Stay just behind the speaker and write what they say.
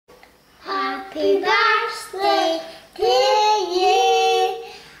Happy birthday to you.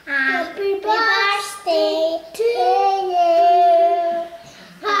 Happy birthday to you.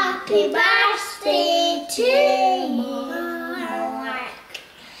 Happy birthday to you.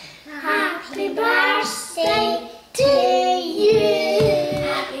 Happy birthday to you.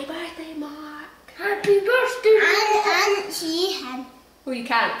 Happy birthday, Mark. Happy birthday. And see him. Well, you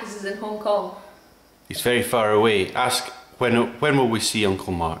can't because he's in Hong Kong. He's very far away. Ask, when will we see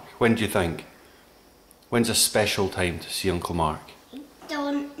Uncle Mark? When do you think? When's a special time to see Uncle Mark?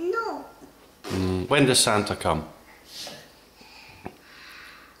 Don't know. When does Santa come?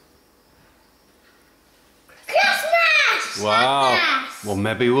 Christmas! Wow. Christmas! Well,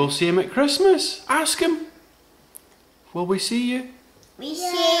 maybe we'll see him at Christmas. Ask him. Will we see you? We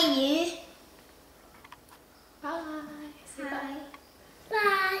see you. Bye. Say bye.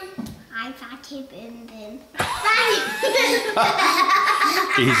 Bye. I'm Fatty Boom Boom.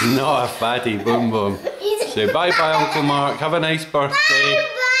 He's not a fatty boom boom. Say bye bye, Uncle Mark. Have a nice birthday. Bye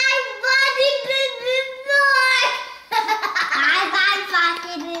bye, Fatty Boom Boom. Bye bye,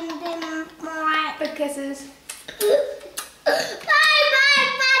 Fatty Boom Boom. Mark. Big kisses. Bye bye,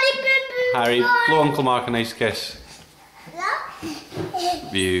 Fatty Boom Boom. Harry, blow Uncle Mark a nice kiss.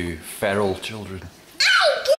 Mark. You feral children.